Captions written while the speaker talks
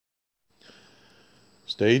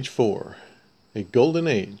Stage 4, a golden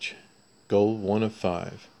age, goal 1 of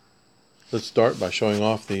 5. Let's start by showing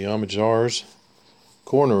off the Hommage R's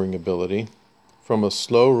cornering ability. From a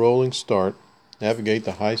slow rolling start, navigate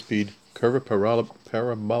the high-speed curva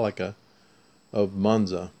parabolica of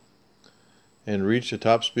Monza and reach a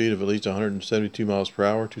top speed of at least 172 miles per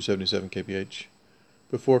hour, 277 kph,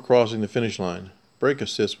 before crossing the finish line. Brake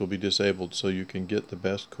assist will be disabled so you can get the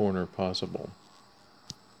best corner possible.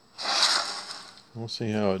 We'll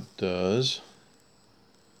see how it does.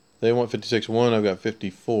 They want 56.1, I've got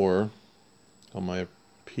 54 on my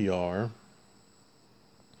PR.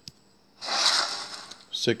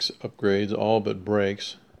 6 upgrades, all but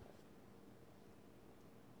brakes.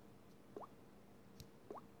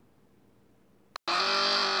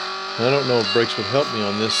 I don't know if brakes would help me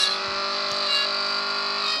on this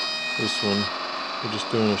one. We're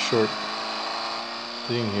just doing a short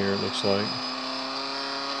thing here, it looks like.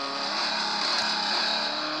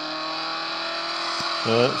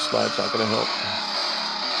 Slide's not going to help.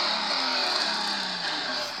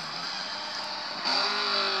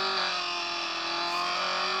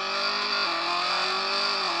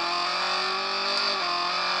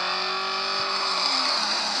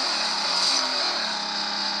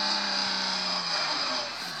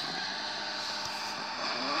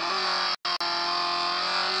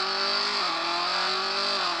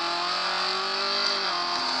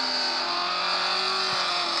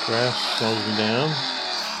 Grass slows me down.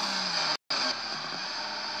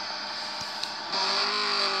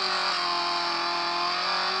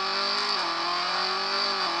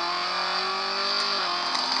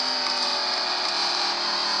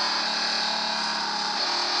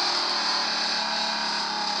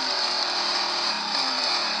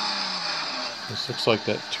 This looks like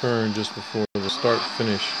that turn just before the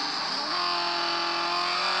start-finish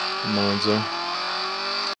Monza.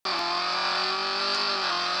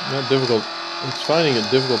 Not difficult. I'm finding it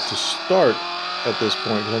difficult to start at this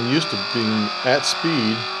point because I'm used to being at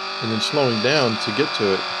speed and then slowing down to get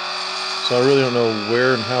to it. So I really don't know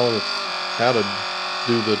where and how to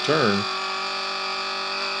do the turn.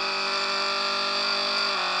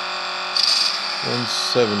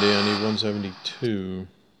 170, I need 172.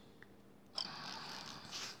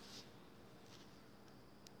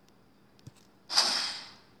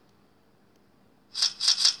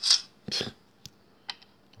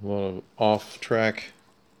 A lot of off-track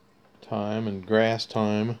time and grass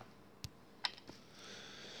time.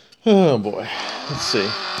 Oh boy, let's see.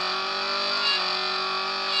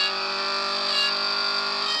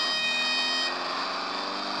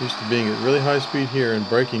 Used to being at really high speed here and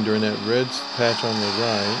braking during that red patch on the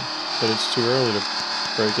right, but it's too early to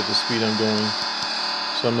brake at the speed I'm going.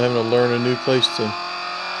 So I'm having to learn a new place to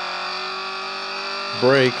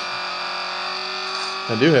brake.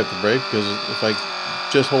 I do have to brake because if I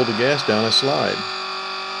just hold the gas down, I slide.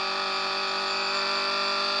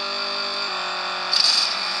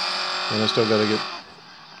 And I still got to get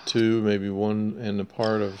 2, maybe 1 and a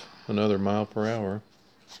part of another mile per hour.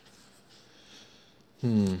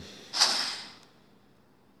 Well,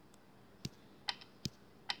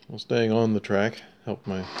 staying on the track helped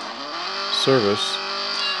my service.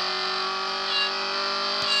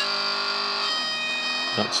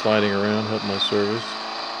 Not sliding around helped my service.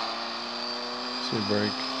 See,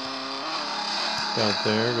 brake out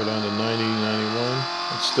there, go down to 90, 91.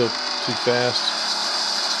 It's still too fast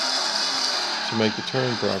to make the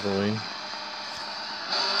turn properly.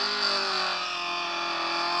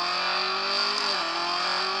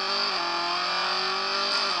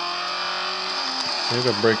 Maybe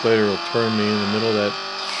if I brake later, it'll turn me in the middle of that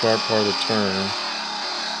sharp part of the turn.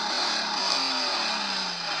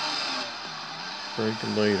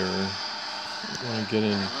 Brake later. I want to get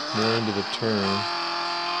in more into the turn.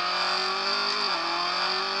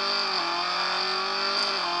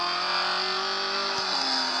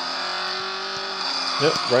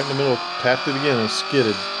 Yep, right in the middle, tapped it again and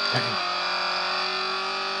skidded.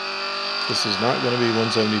 This is not going to be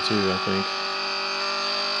 172, I think.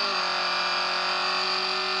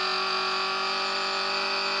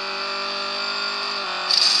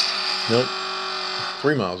 Nope,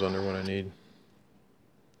 3 miles under what I need.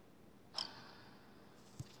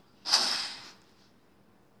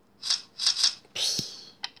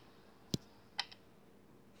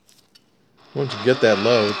 Once you get that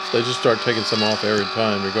low, they just start taking some off every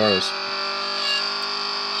time, regardless.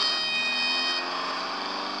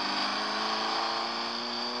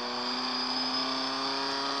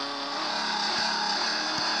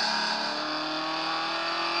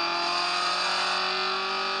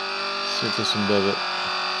 Let's see if this one does it.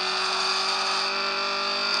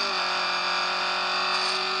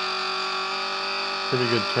 pretty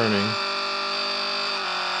good turning.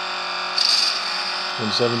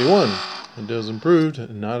 171. It does improved,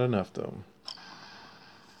 not enough though.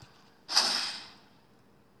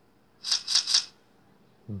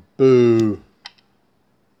 Boo.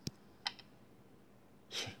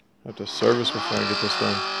 I have to service before I get this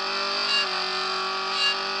done.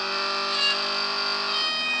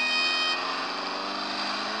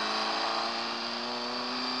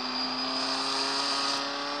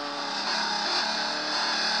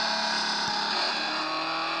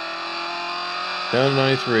 Down to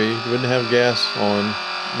 93. Wouldn't have gas on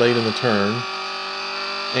late in the turn.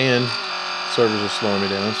 And servers are slowing me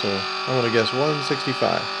down, so I'm going to guess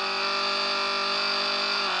 165.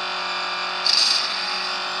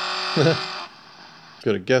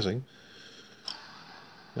 Good at guessing.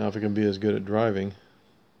 Now if it can be as good at driving.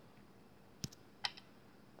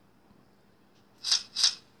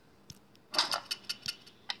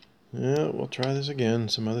 Yeah, we'll try this again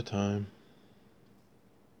some other time.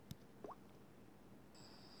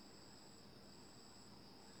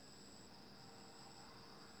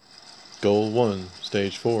 Goal 1,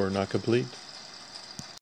 stage 4, not complete.